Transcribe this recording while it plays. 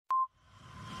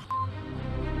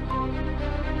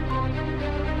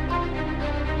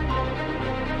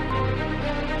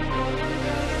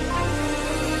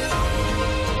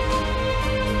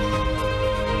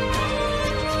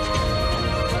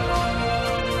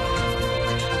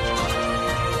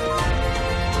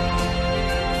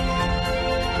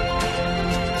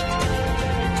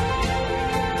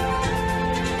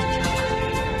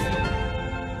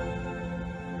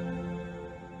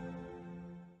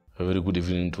very good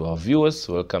evening to our viewers.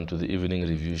 Welcome to the Evening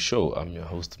Review Show. I'm your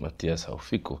host, Matthias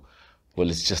Haufiko. Well,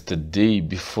 it's just a day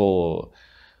before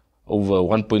over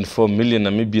 1.4 million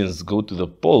Namibians go to the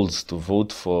polls to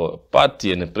vote for a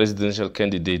party and a presidential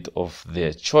candidate of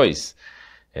their choice.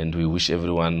 And we wish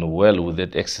everyone well with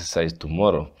that exercise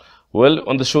tomorrow. Well,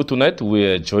 on the show tonight, we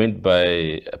are joined by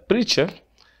a preacher,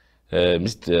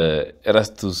 Mr.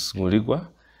 Erastus Nghuulikwa.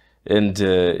 And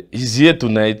he's here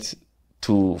tonight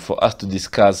for us to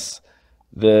discuss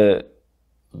the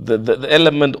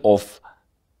element of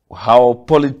how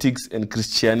politics and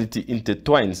Christianity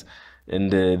intertwines.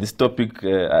 And this topic,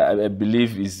 I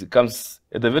believe, comes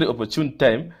at a very opportune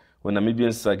time when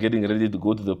Namibians are getting ready to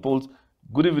go to the polls.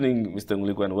 Good evening, Mr.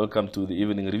 Nghuulikwa, and welcome to the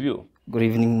Evening Review. Good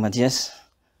evening, Matthias.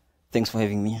 Thanks for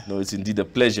having me. No, it's indeed a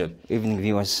pleasure. Evening,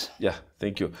 viewers. Yeah,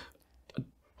 thank you.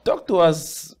 Talk to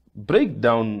us, break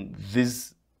down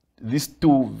these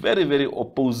two very, very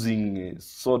opposing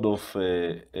sort of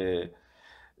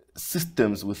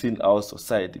systems within our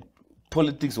society.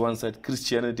 Politics one side,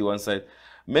 Christianity one side.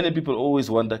 Many people always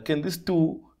wonder, can these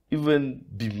two even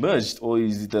be merged, or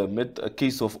is it a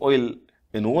case of oil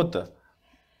and water?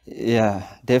 Yeah,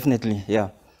 definitely, yeah.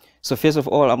 So first of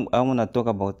all, I want to talk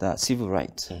about civil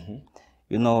rights. Mm-hmm.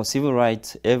 You know, civil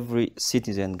rights, every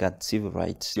citizen got civil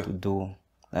rights to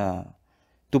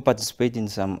participate in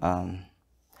some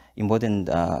important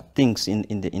things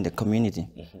in the community.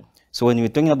 Mm-hmm. So when we're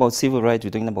talking about civil rights,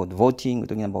 we're talking about voting, we're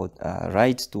talking about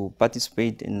rights to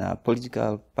participate in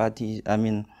political parties,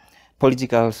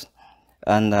 politicals,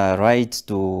 and rights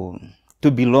to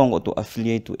belong or to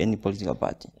affiliate to any political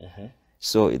party. Mm-hmm.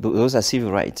 So those are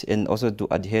civil rights, and also to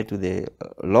adhere to the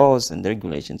laws and the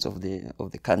regulations of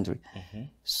the country. Mm-hmm.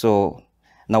 So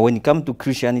now when it comes to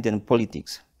Christianity and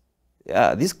politics,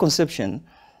 this conception,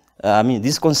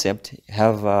 this concept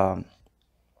have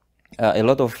a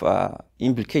lot of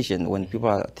implication when people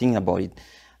are thinking about it.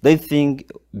 They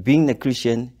think being a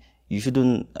Christian, you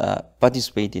shouldn't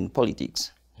participate in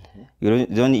politics. Mm-hmm. You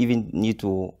don't even need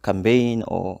to campaign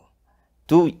or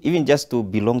even just to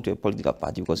belong to a political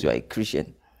party because you are a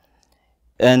Christian.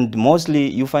 And mostly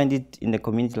you find it in the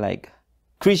community like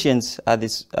Christians are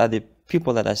the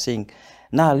people that are saying,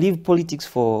 nah, leave politics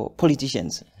for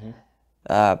politicians.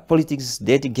 Mm-hmm. Politics is a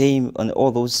dirty game and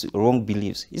all those wrong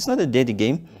beliefs. It's not a dirty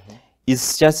game. Mm-hmm.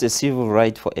 It's just a civil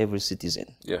right for every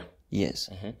citizen. Yeah. Yes.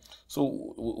 Mm-hmm.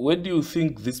 So where do you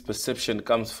think this perception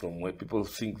comes from, where people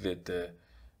think that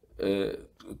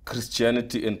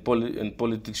Christianity and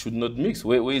politics should not mix?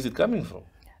 Where is it coming from?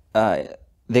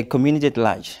 The community at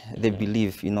large, they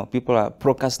believe, people are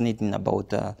procrastinating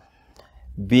about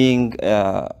being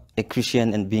a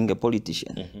Christian and being a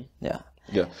politician. Mm-hmm.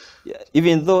 Yeah.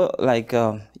 Even though, like,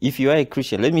 if you are a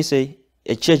Christian, let me say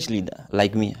a church leader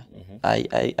like me, mm-hmm.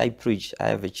 I preach, I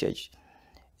have a church.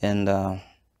 And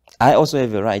I also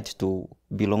have a right to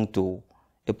belong to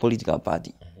a political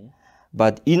party. Mm-hmm.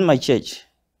 But in my church,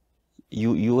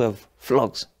 you have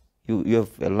flocks, you have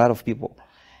a lot of people.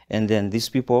 And then these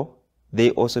people,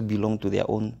 they also belong to their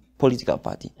own political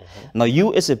party. Mm-hmm. Now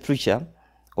you as a preacher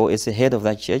or as a head of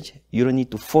that church, you don't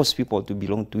need to force people to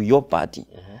belong to your party.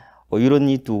 Mm-hmm. Or you don't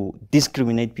need to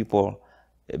discriminate people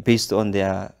based on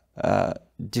their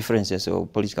differences or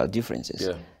political differences.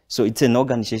 Yeah. So it's an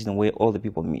organization where all the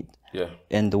people meet. Yeah.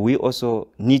 And we also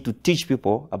need to teach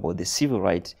people about the civil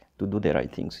rights to do the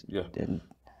right things. Yeah.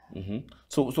 Mm-hmm.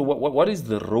 So what is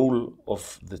the role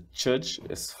of the church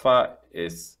as far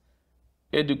as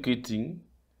educating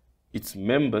its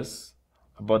members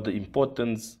about the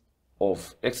importance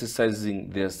of exercising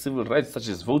their civil rights, such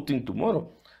as voting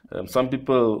tomorrow? Some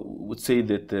people would say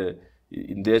that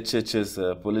in their churches,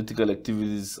 political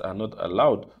activities are not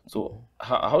allowed. So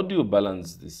how do you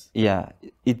balance this? Yeah,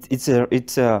 it's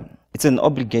an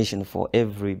obligation for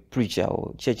every preacher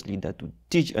or church leader to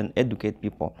teach and educate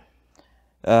people.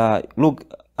 Look,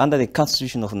 under the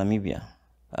Constitution of Namibia,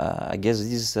 I guess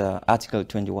this is Article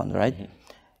 21, right? Mm-hmm.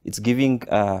 It's giving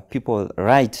people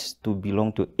rights to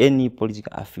belong to any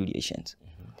political affiliations.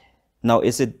 Mm-hmm. Now,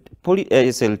 as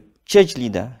a church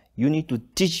leader, you need to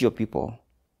teach your people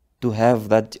to have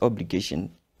that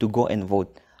obligation to go and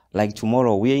vote. Like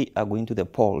tomorrow, we are going to the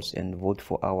polls and vote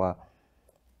for our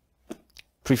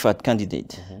preferred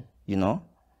candidate, mm-hmm.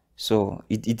 So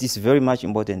it is very much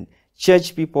important.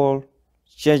 Church people,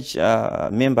 church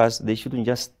members, they shouldn't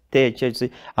just stay at church, say,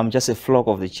 I'm just a flock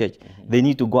of the church. Mm-hmm. They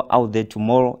need to go out there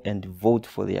tomorrow and vote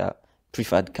for their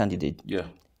preferred candidate. Yeah.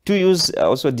 To use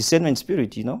also discernment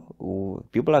spirit,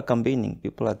 people are campaigning,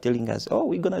 people are telling us, oh,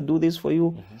 we're going to do this for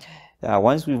you. Mm-hmm.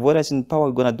 Once we vote us in power,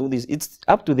 we're going to do this. It's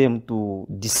up to them to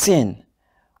discern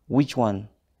which one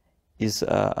is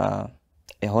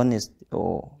a honest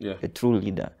or a true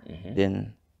leader,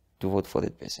 then to vote for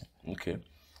that person. Okay.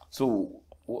 So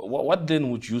what then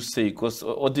would you say? Because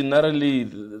ordinarily,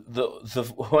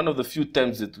 the one of the few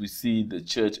times that we see the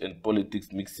church and politics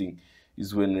mixing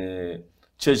is when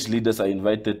church leaders are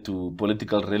invited to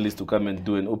political rallies to come and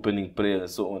do an opening prayer and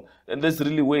so on. And that's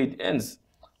really where it ends.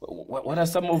 What are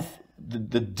some of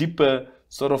the deeper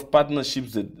sort of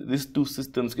partnerships that these two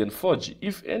systems can forge,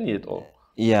 if any at all?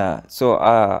 Yeah, so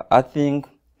I think,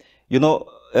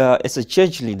 as a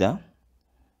church leader,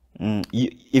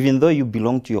 even though you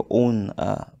belong to your own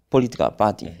political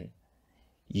party,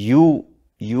 you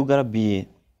gotta be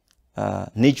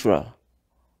neutral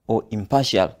or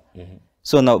impartial.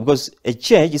 So now, because a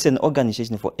church is an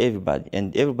organization for everybody,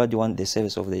 and everybody wants the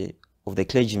service of the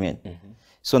clergyman.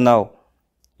 So now,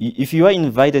 if you are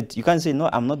invited, you can't say, no,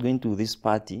 I'm not going to this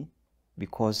party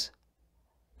because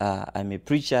I'm a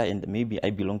preacher and maybe I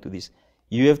belong to this.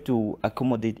 You have to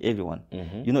accommodate everyone.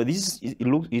 It's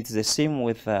the same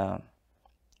with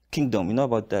kingdom.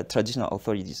 About the traditional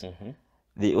authorities.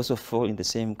 They also fall in the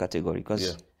same category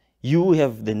because you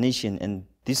have the nation and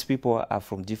these people are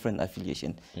from different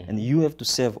affiliation, and you have to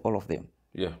serve all of them.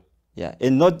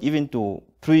 And not even to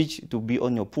preach, to be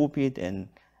on your pulpit and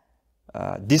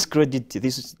discredit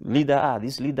this leader.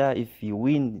 This leader, if you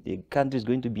win, the country is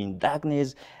going to be in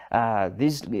darkness.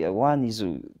 This one is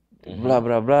blah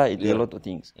blah blah. A lot of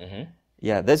things.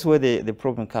 That's where the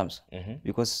problem comes,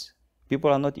 because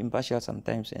people are not impartial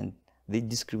sometimes, and they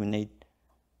discriminate,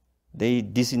 they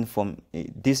disinform,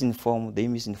 they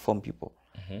misinform people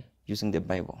using the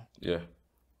Bible.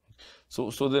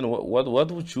 So then what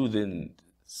would you then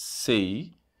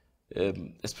say,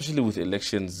 especially with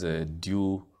elections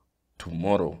due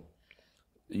tomorrow?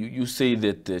 You say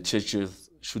that the churches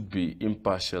should be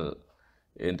impartial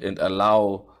and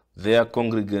allow their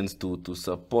congregants to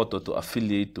support or to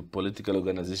affiliate to political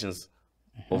organizations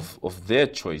of their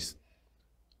choice.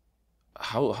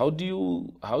 How do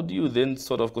you then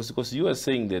sort of, because you are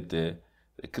saying that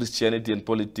Christianity and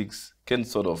politics can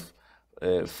sort of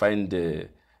find a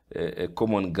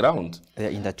common ground.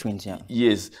 They're intertwined, yeah.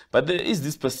 Yes, but there is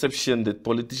this perception that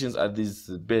politicians are these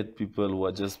bad people who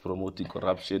are just promoting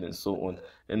corruption and so on,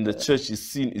 and the church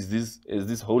is seen as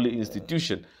this holy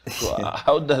institution. So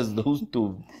how does those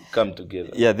two come together?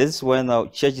 Yeah, this is why now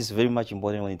church is very much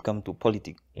important when it comes to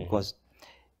politics, because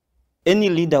any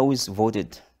leader who is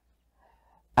voted,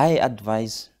 I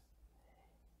advise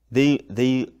they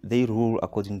rule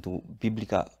according to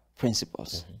biblical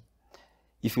principles.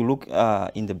 If you look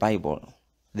in the Bible,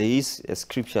 there is a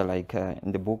scripture like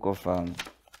in the book of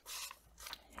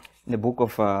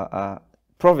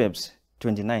Proverbs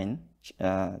 29,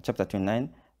 chapter 29,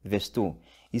 verse 2.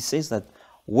 It says that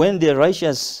when the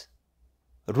righteous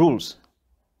rules,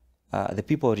 the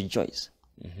people rejoice,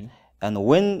 and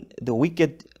when the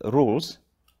wicked rules,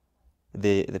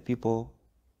 the people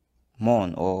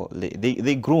mourn, or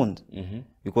they groan,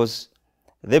 because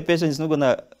that person is not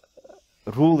gonna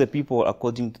rule the people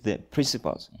according to the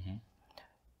principles.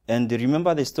 And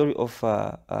remember the story of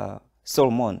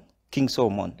Solomon, King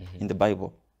Solomon, in the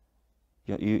Bible.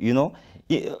 You know,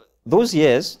 those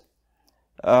years,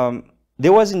 there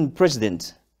wasn't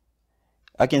president.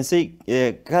 I can say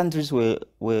countries were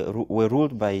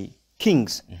ruled by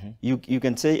kings. You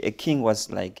can say a king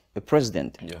was like a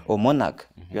president or monarch.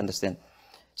 You understand?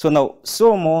 So now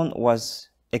Solomon was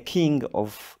a king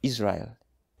of Israel,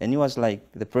 and he was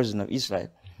like the president of Israel.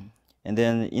 And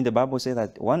then in the Bible says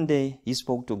that one day he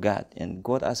spoke to God, and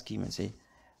God asked him and said,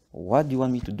 "What do you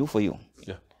want me to do for you?"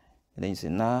 And then he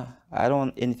said, "Nah, I don't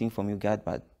want anything from you, God,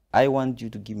 but I want you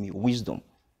to give me wisdom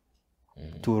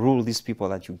to rule these people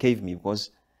that you gave me,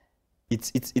 because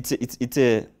it's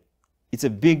a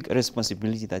big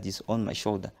responsibility that is on my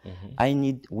shoulder. I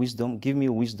need wisdom. Give me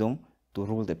wisdom to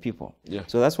rule the people."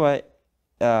 So that's why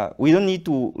we don't need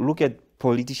to look at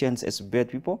politicians as bad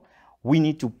people. We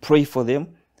need to pray for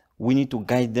them. We need to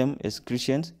guide them as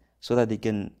Christians so that they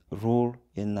can rule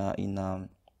in a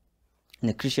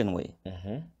Christian way.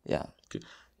 Okay.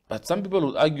 But some people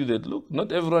would argue that, look,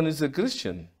 not everyone is a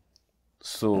Christian.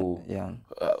 So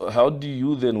how do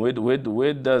you then, where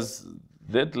does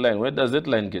that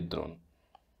line get drawn?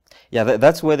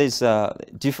 That's where there's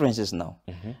differences now.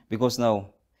 Because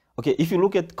now, okay, if you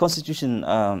look at Constitution,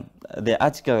 the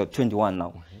Article 21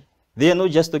 now, they are not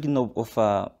just talking of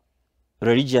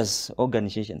religious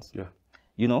organizations.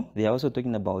 You know, they are also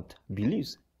talking about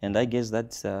beliefs. And I guess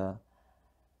that's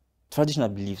traditional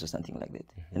beliefs or something like that.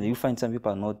 And you find some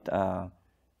people are not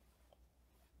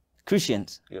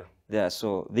Christians.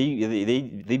 So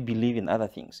they believe in other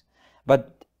things.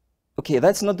 But Okay,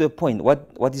 that's not the point.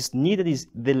 What is needed is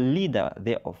the leader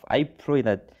thereof. I pray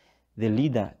that the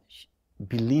leader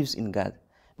believes in God,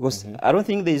 because I don't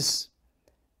think there's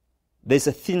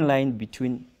a thin line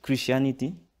between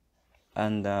Christianity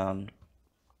and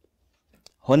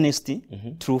honesty,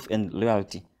 truth, and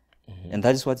loyalty, and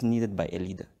that is what's needed by a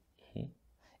leader.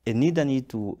 A leader need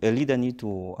to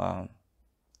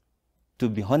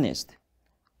be honest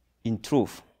in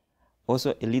truth.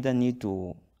 Also, a leader need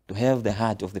to have the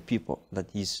heart of the people that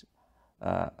he's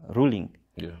ruling.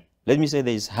 Yeah. Let me say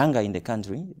there is hunger in the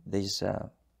country. There is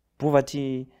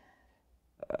poverty,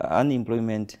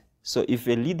 unemployment. So if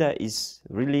a leader is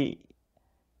really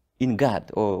in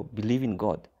God or believe in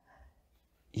God,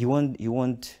 he won't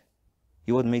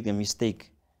make a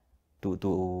mistake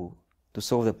to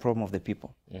solve the problem of the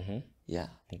people. Yeah.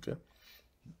 Okay.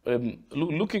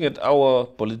 Looking at our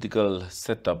political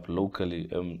setup locally,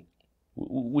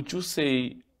 would you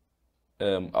say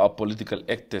our political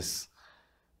actors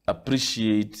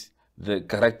appreciate the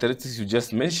characteristics you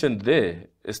just mentioned there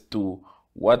as to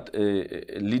what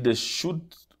a leader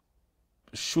should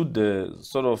sort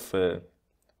of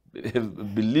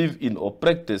believe in or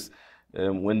practice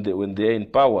when they are in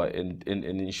power, and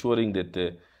ensuring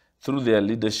that through their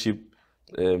leadership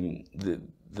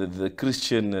the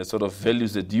Christian sort of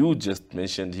values that you just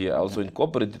mentioned here also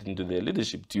incorporated into their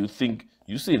leadership? Do you think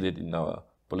you see that in our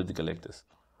political actors?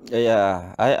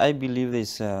 Yeah, I believe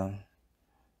there's a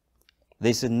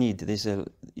need.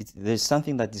 There's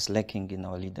something that is lacking in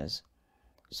our leaders.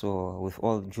 So, with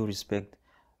all due respect,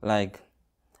 like,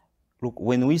 look,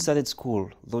 when we started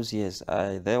school those years,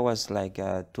 there was like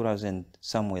 2000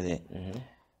 somewhere there.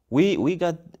 We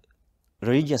got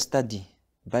religious study,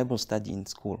 Bible study in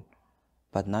school,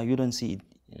 but now you don't see it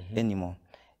anymore.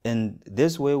 And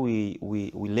that's where we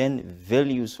learn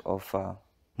values of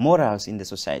morals in the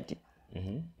society.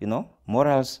 You know,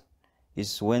 morals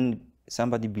is when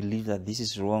somebody believes that this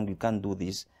is wrong, you can't do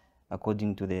this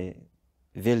according to the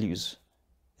values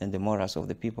and the morals of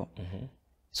the people.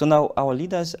 So now our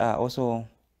leaders are also,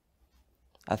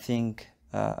 I think,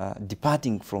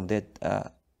 departing from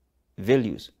that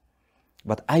values.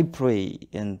 But I pray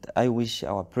and I wish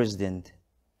our president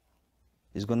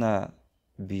is gonna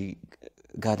be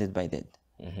guarded by that.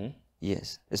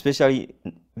 Yes, especially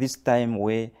this time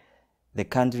where the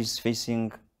country is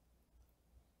facing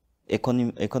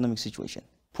economic situation,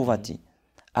 poverty,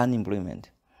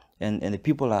 unemployment, and the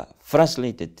people are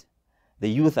frustrated. The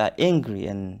youth are angry,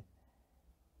 and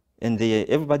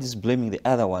everybody's blaming the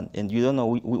other one, and you don't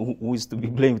know who is to be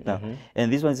blamed now. And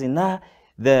this one saying, nah,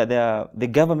 the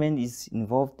government is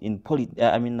involved in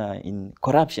in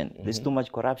corruption. There's too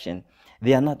much corruption.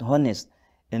 They are not honest.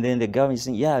 And then the government is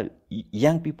saying, yeah,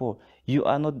 young people, you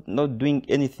are not doing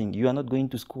anything. You are not going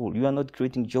to school. You are not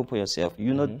creating job for yourself.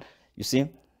 You not, you see.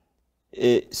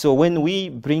 So when we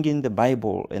bring in the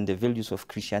Bible and the values of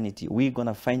Christianity, we're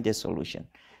gonna find a solution.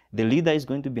 The leader is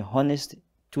going to be honest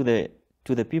to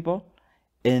the people,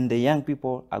 and the young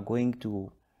people are going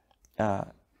to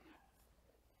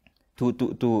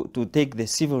take the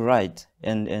civil right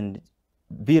and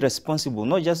be responsible,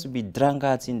 not just to be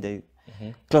drunkards in the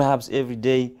clubs every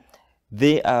day.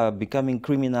 They are becoming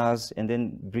criminals and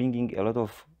then bringing a lot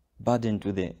of burden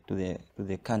to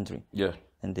the country. Yeah.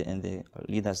 And the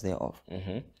leaders thereof.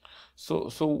 So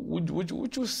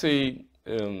would you say,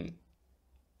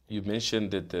 you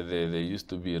mentioned that there used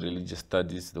to be religious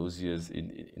studies those years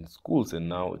in schools, and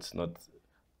now it's not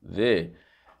there.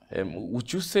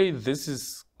 Would you say this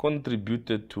is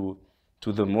contributed to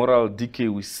the moral decay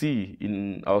we see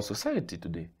in our society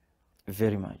today?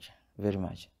 Very much, very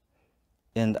much.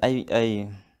 And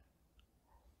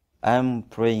I'm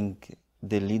praying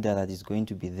the leader that is going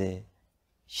to be there,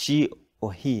 she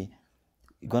or he,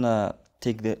 gonna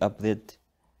take up that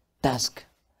task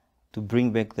to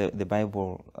bring back the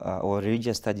Bible or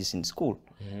religious studies in school,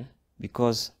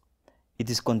 because it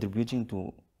is contributing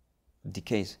to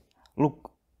decays.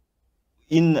 Look,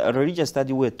 in a religious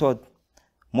study, we're taught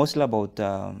mostly about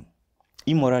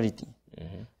immorality,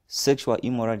 sexual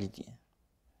immorality,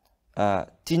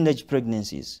 teenage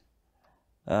pregnancies,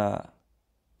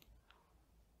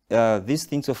 these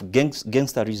things of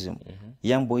gangsterism.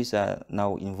 Young boys are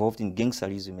now involved in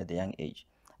gangsterism at a young age.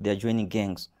 They are joining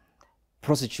gangs,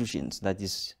 prostitutions. That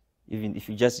is, even if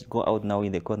you just go out now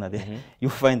in the corner, there, you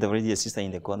find already a sister in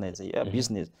the corner and say, yeah,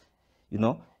 business, you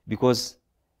know, because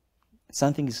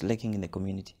something is lacking in the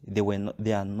community.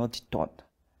 They are not taught.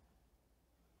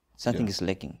 Something is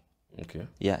lacking. Okay.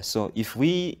 Yeah. So if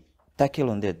we tackle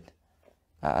on that,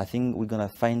 I think we're gonna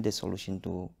find a solution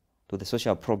to the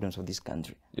social problems of this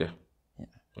country. Yeah.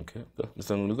 Okay. So,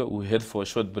 Mr. Nghuulikwa, we'll head for a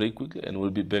short break quickly and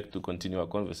we'll be back to continue our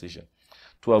conversation.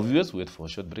 To our viewers, we'll head for a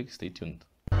short break. Stay tuned.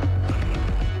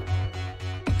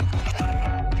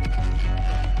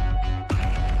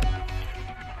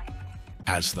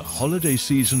 As the holiday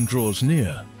season draws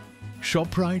near,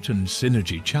 ShopRite and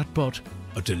Synergy Chatbot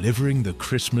are delivering the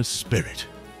Christmas spirit.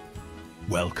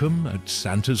 Welcome at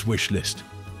Santa's wish list.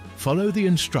 Follow the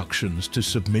instructions to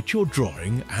submit your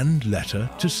drawing and letter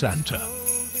to Santa.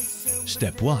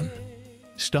 Step 1.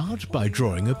 Start by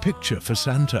drawing a picture for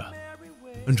Santa.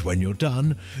 And when you're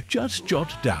done, just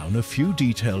jot down a few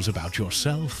details about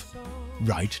yourself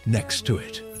right next to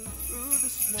it.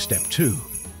 Step 2.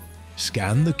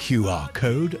 Scan the QR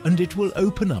code and it will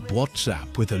open up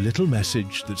WhatsApp with a little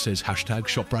message that says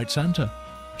 #ShopRiteSanta.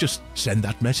 Just send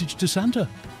that message to Santa.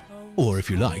 Or if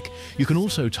you like, you can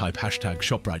also type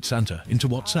 #ShopRiteSanta into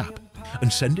WhatsApp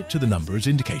and send it to the number as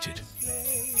indicated.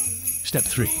 Step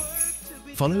 3.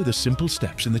 Follow the simple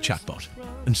steps in the chatbot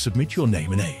and submit your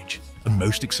name and age. And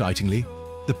most excitingly,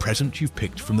 the present you've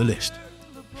picked from the list.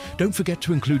 Don't forget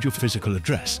to include your physical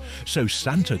address so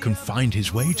Santa can find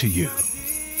his way to you.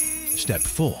 Step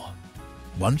 4.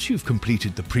 Once you've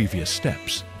completed the previous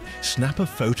steps, snap a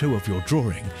photo of your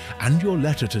drawing and your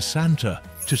letter to Santa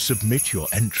to submit your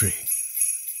entry.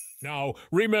 Now,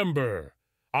 remember,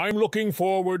 I'm looking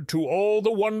forward to all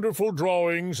the wonderful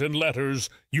drawings and letters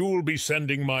you'll be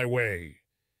sending my way.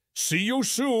 See you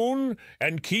soon,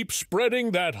 and keep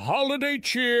spreading that holiday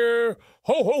cheer.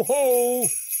 Ho, ho, ho!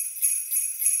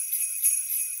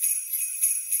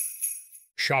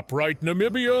 ShopRite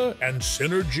Namibia and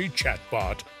Synergy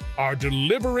Chatbot are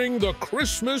delivering the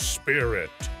Christmas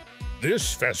spirit.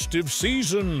 This festive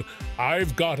season,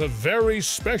 I've got a very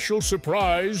special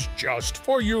surprise just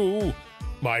for you.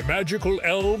 My magical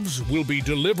elves will be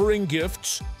delivering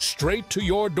gifts straight to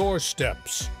your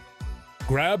doorsteps.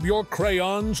 Grab your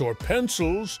crayons or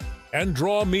pencils and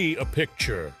draw me a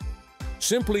picture.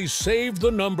 Simply save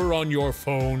the number on your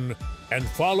phone and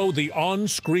follow the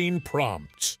on-screen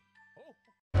prompts.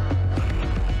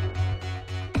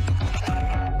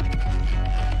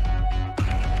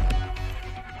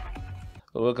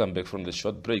 Welcome back from the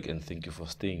short break and thank you for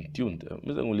staying tuned.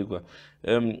 Mr. Nghuulikwa,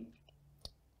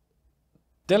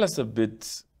 tell us a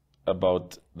bit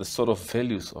about the sort of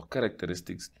values or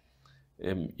characteristics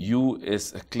you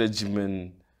as a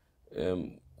clergyman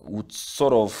would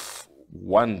sort of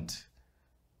want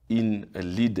in a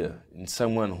leader, in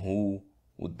someone who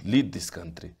would lead this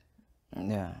country.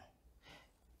 Yeah.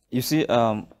 You see,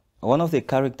 one of the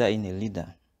character in a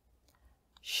leader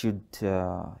should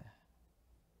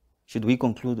we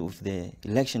conclude with the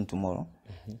election tomorrow,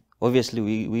 obviously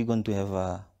we're going to have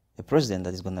a president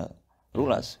that is going to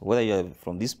rule us. Whether you're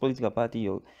from this political party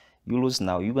or you lose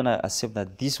now, you're going to accept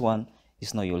that this one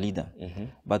is not your leader.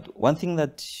 But one thing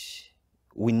that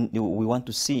we want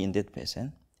to see in that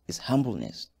person is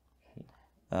humbleness.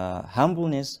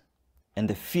 Humbleness and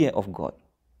the fear of God.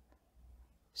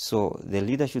 So the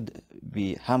leader should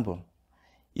be humble.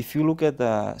 If you look at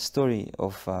the story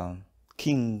of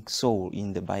King Saul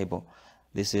in the Bible,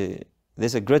 there's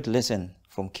a great lesson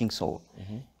from King Saul.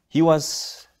 He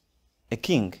was a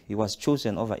king. He was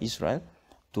chosen over Israel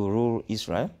to rule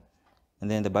Israel. And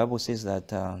then the Bible says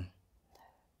that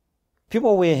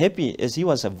people were happy as he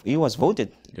was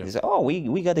voted. Yeah. They said, oh,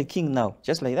 we got a king now.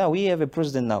 Just like that, we have a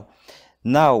president now.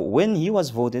 Now, when he was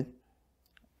voted,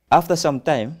 after some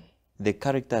time, the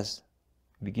characters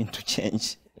begin to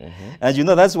change. And you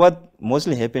know, that's what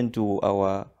mostly happened to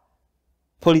our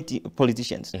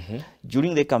politicians.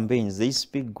 During the campaigns, they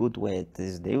speak good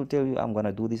words. They will tell you, I'm going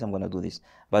to do this, I'm going to do this.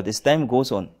 But as time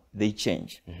goes on, they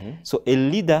change. So a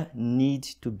leader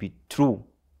needs to be true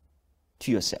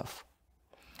to yourself.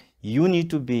 You need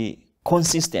to be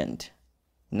consistent.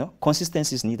 You know,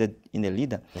 consistency is needed in a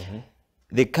leader.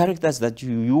 The characters that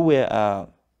you were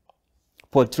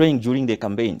portraying during the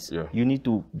campaigns, you need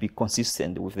to be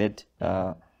consistent with that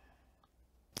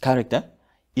character.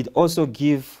 It also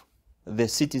gives the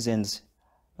citizens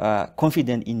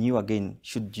confident in you again,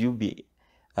 should you be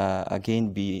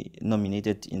again be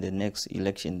nominated in the next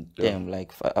election term,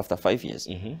 like after 5 years.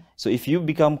 So if you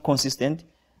become consistent,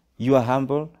 you are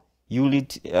humble, you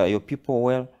lead your people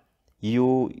well,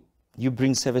 you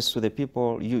bring service to the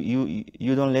people,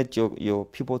 you don't let your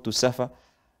people to suffer,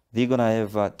 they're gonna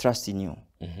have trust in you.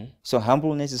 So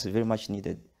humbleness is very much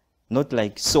needed. Not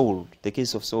like Saul, the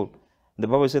case of Saul. The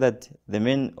Bible said that the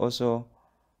men also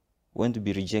went to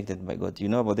be rejected by God. You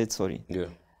know about that story? Yeah.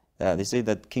 They say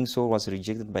that King Saul was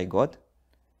rejected by God.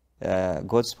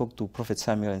 God spoke to Prophet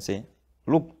Samuel and said,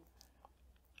 look,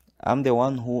 I'm the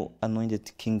one who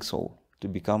anointed King Saul to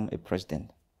become a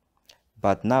president.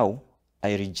 But now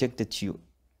I rejected you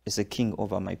as a king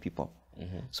over my people.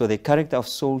 So the character of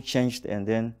Saul changed, and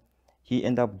then he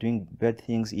ended up doing bad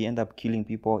things. He ended up killing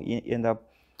people. He ended up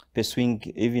pursuing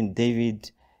even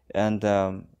David, and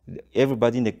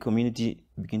everybody in the community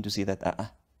began to see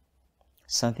that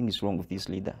something is wrong with this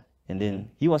leader. And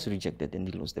then he was rejected and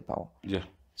he lost the power. Yeah.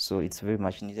 So it's very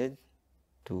much needed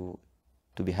to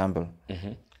be humble.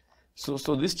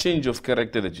 So this change of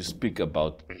character that you speak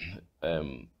about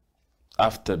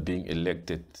after being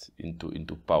elected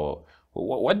into power,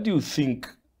 what do you think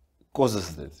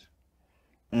causes that?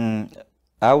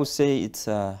 I would say it's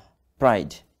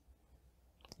pride,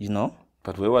 you know.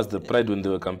 But where was the pride when they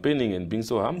were campaigning and being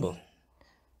so humble?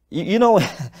 You know,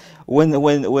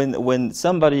 when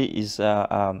somebody is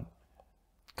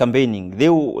campaigning, they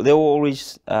will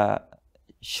always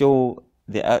show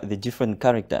the different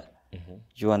character.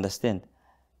 You understand?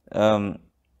 And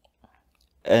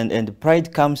the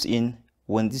pride comes in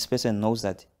when this person knows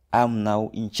that I'm now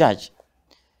in charge.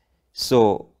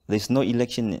 So there's no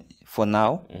election for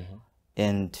now,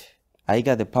 and I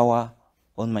got the power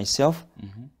on myself.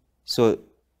 So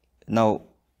now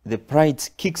the pride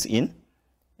kicks in,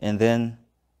 and then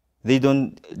they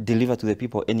don't deliver to the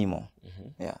people anymore.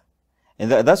 Yeah,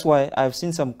 and that's why I've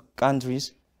seen some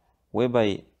countries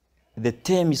whereby the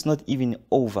term is not even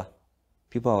over.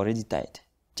 People are already tired.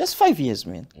 Just 5 years,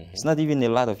 man. It's not even a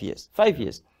lot of years. 5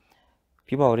 years.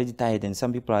 People are already tired, and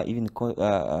some people are even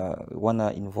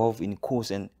wanna involve in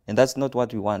coups, and that's not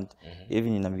what we want,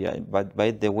 even in Namibia. But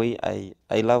by the way,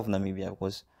 I love Namibia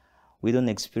because we don't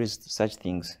experience such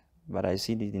things, but I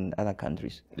see it in other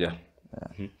countries. Yeah.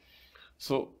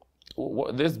 So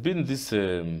there's been this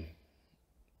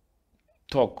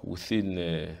talk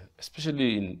within,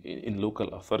 especially in local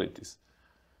authorities,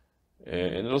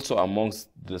 and also amongst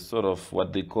the sort of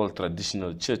what they call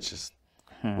traditional churches,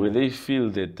 where they feel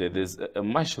that there's a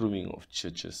mushrooming of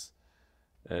churches,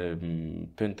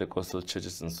 Pentecostal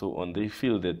churches and so on. They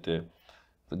feel that the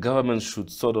government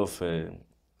should sort of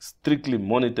strictly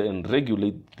monitor and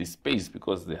regulate the space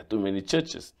because there are too many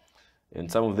churches.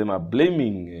 And some of them are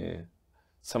blaming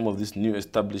some of this new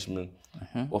establishment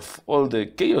of all the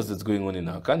chaos that's going on in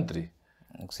our country.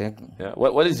 Exactly. Yeah.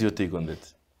 What is your take on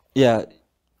that? Yeah,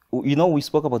 you know, we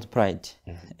spoke about pride,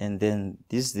 and then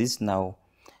this now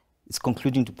it's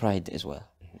concluding to pride as well.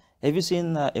 Have you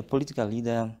seen a political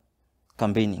leader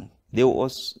campaigning? They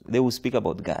will speak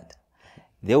about God.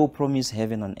 They will promise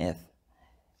heaven on earth.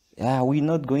 We're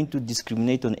not going to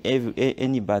discriminate on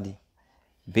anybody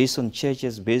based on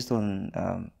churches, based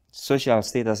on social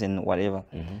status and whatever.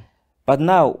 But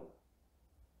now,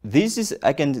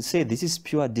 I can say this is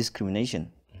pure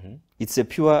discrimination. It's a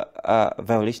pure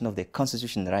violation of the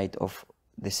constitutional right of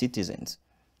the citizens.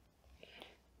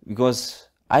 Because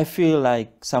I feel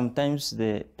like sometimes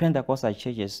the Pentecostal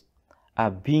churches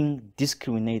are being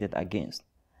discriminated against.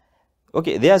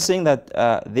 Okay, they are saying that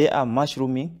they are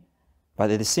mushrooming,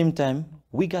 but at the same time,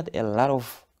 we got a lot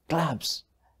of clubs,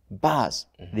 bars,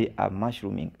 they are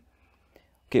mushrooming.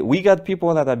 Okay, we got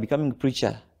people that are becoming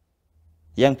preacher,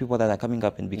 young people that are coming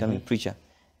up and becoming preacher.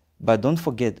 But don't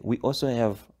forget, we also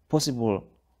have possible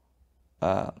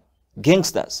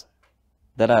gangsters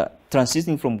that are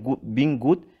transiting from being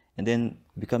good and then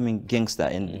becoming gangster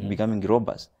and becoming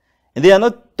robbers. And they are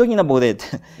not talking about it.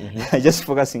 Just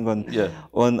focusing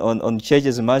on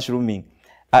churches mushrooming.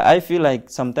 I feel like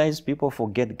sometimes people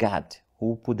forget God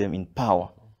who put them in power.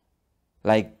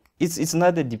 Like it's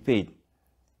not a debate.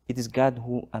 It is God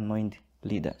who anoints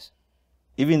leaders.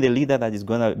 Even the leader that is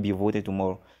gonna be voted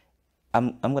tomorrow,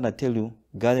 I'm gonna tell you,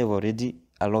 God have already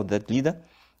allowed that leader.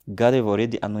 God have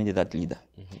already anointed that leader.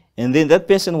 And then that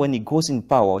person, when he goes in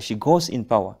power, or she goes in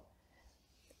power,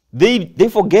 they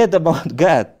forget about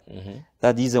God,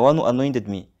 that he's the one who anointed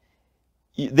me.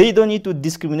 They don't need to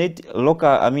discriminate local,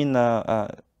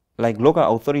 like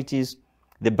local authorities,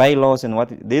 the bylaws and what,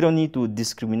 they don't need to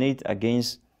discriminate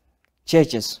against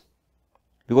churches.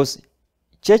 Because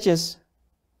churches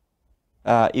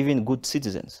are even good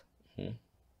citizens.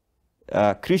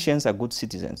 Christians are good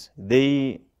citizens.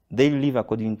 They live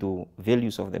according to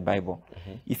values of the Bible.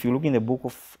 If you look in the book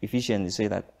of Ephesians, they say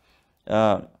that,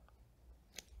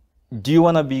 do you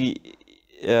want to be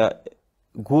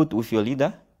good with your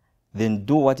leader? Then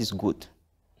do what is good.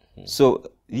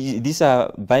 So these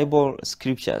are Bible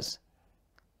scriptures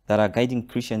that are guiding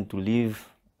Christians to live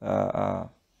a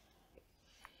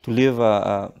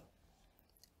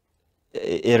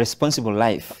responsible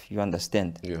life. You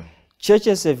understand? Yeah.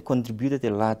 Churches have contributed a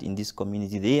lot in this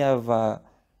community. They have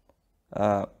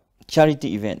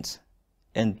charity events,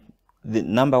 and the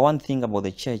number one thing about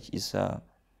the church is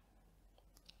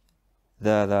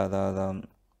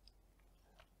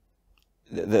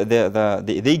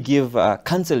they give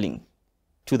counseling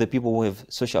to the people who have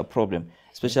social problem,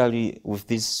 especially with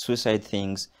these suicide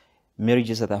things,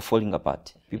 marriages that are falling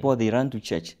apart. People, they run to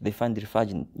church, they find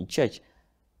refuge in church.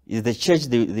 It's the church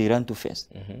they run to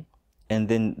first. And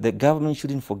then the government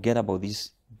shouldn't forget about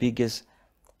this biggest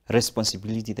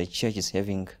responsibility the church is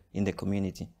having in the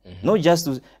community. Not just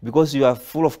because you are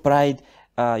full of pride,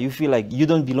 you feel like you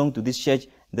don't belong to this church,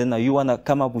 then you want to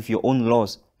come up with your own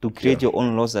laws to create your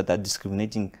own laws that are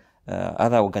discriminating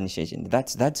other organizations.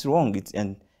 That's wrong. It's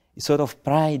sort of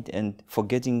pride and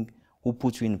forgetting who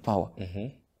put you in power.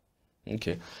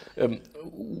 Okay.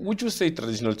 Would you say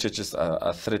traditional churches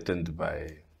are threatened by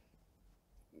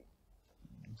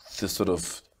the sort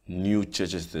of new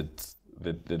churches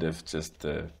that have just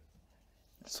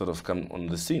sort of come on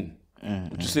the scene?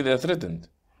 Would you say they are threatened?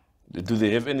 Do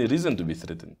they have any reason to be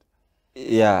threatened?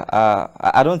 Yeah,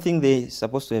 I don't think they're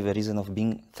supposed to have a reason of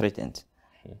being threatened.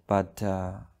 But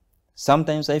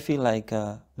sometimes I feel like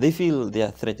they feel they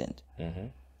are threatened.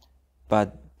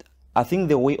 But I think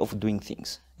the way of doing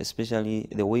things, especially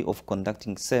the way of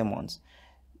conducting sermons,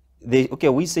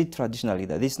 we say traditionally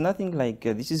that there's nothing like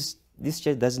this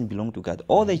church doesn't belong to God.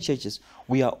 All the churches,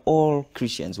 we are all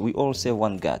Christians. We all serve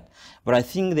one God. But I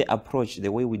think the approach,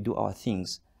 the way we do our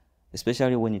things,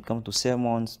 especially when it comes to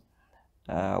sermons,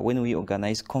 when we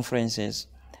organize conferences,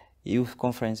 youth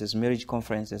conferences, marriage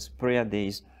conferences, prayer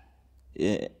days,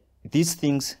 these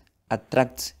things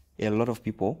attract a lot of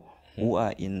people who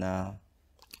are in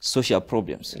social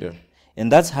problems.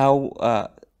 And that's how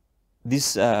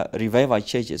these revival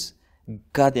churches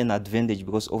got an advantage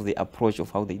because of the approach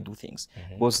of how they do things.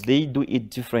 Because they do it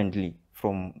differently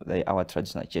from our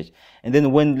traditional church. And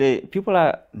then when the people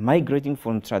are migrating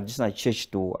from traditional church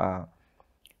to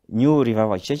new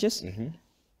revival churches,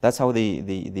 that's how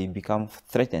they become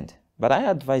threatened. But I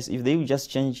advise if they will just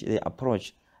change the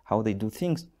approach, how they do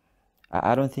things,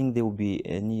 I don't think there will be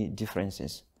any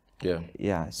differences.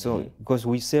 So because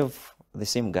we serve the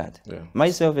same God.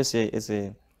 Myself as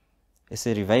a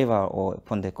revival or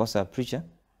Pentecostal preacher,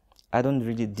 I don't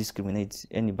really discriminate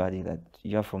anybody that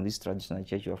you are from this traditional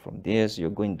church, you are from this, you're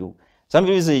going to. Some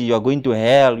people say you are going to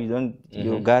hell, you don't,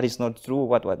 your God is not true,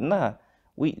 what. Nah,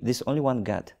 there's only one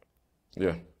God.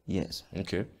 Yes.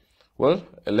 Okay. Well,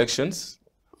 elections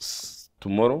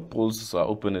tomorrow. Polls are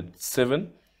open at 7.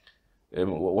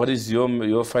 What is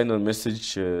your final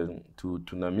message to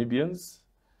Namibians?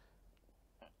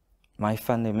 My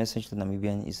final message to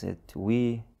Namibians is that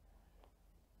we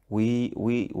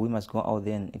must go out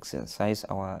there and exercise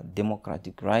our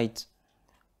democratic rights.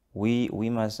 We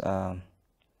must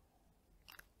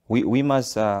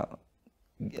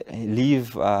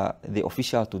leave the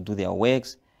officials to do their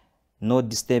works. No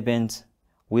disturbance.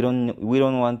 We don't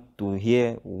want to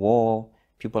hear war.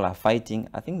 People are fighting.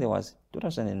 I think there was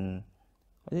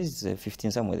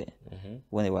 2015 somewhere there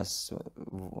when there was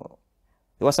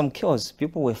some chaos.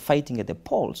 People were fighting at the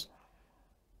polls,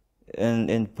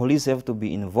 and police have to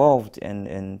be involved.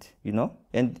 And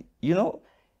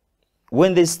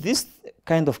when there's this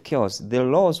kind of chaos, the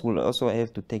laws will also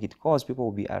have to take its course. People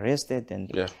will be arrested,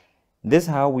 and that's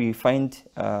how we find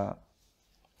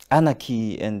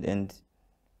anarchy and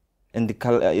the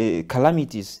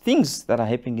calamities, things that are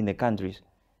happening in the countries.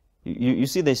 You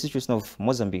see the situation of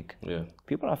Mozambique.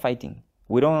 People are fighting.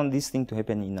 We don't want this thing to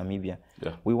happen in Namibia.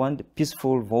 We want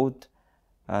peaceful vote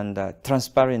and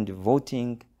transparent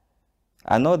voting.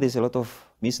 I know there's a lot of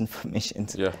misinformation,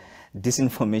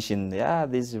 disinformation.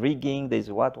 There's rigging,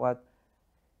 there's what.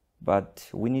 But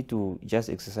we need to just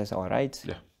exercise our rights,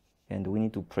 and we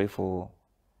need to pray for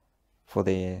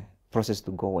the process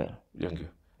to go well.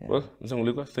 Well, Mr.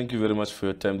 Nghuulikwa, thank you very much for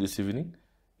your time this evening,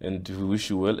 and we wish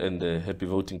you well and happy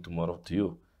voting tomorrow to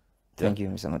you. Thank you,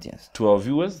 Mr. Matthias. To our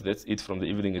viewers, that's it from the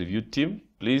Evening Review team.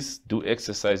 Please do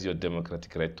exercise your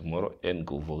democratic right tomorrow and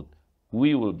go vote.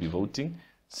 We will be voting.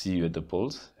 See you at the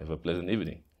polls. Have a pleasant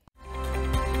evening.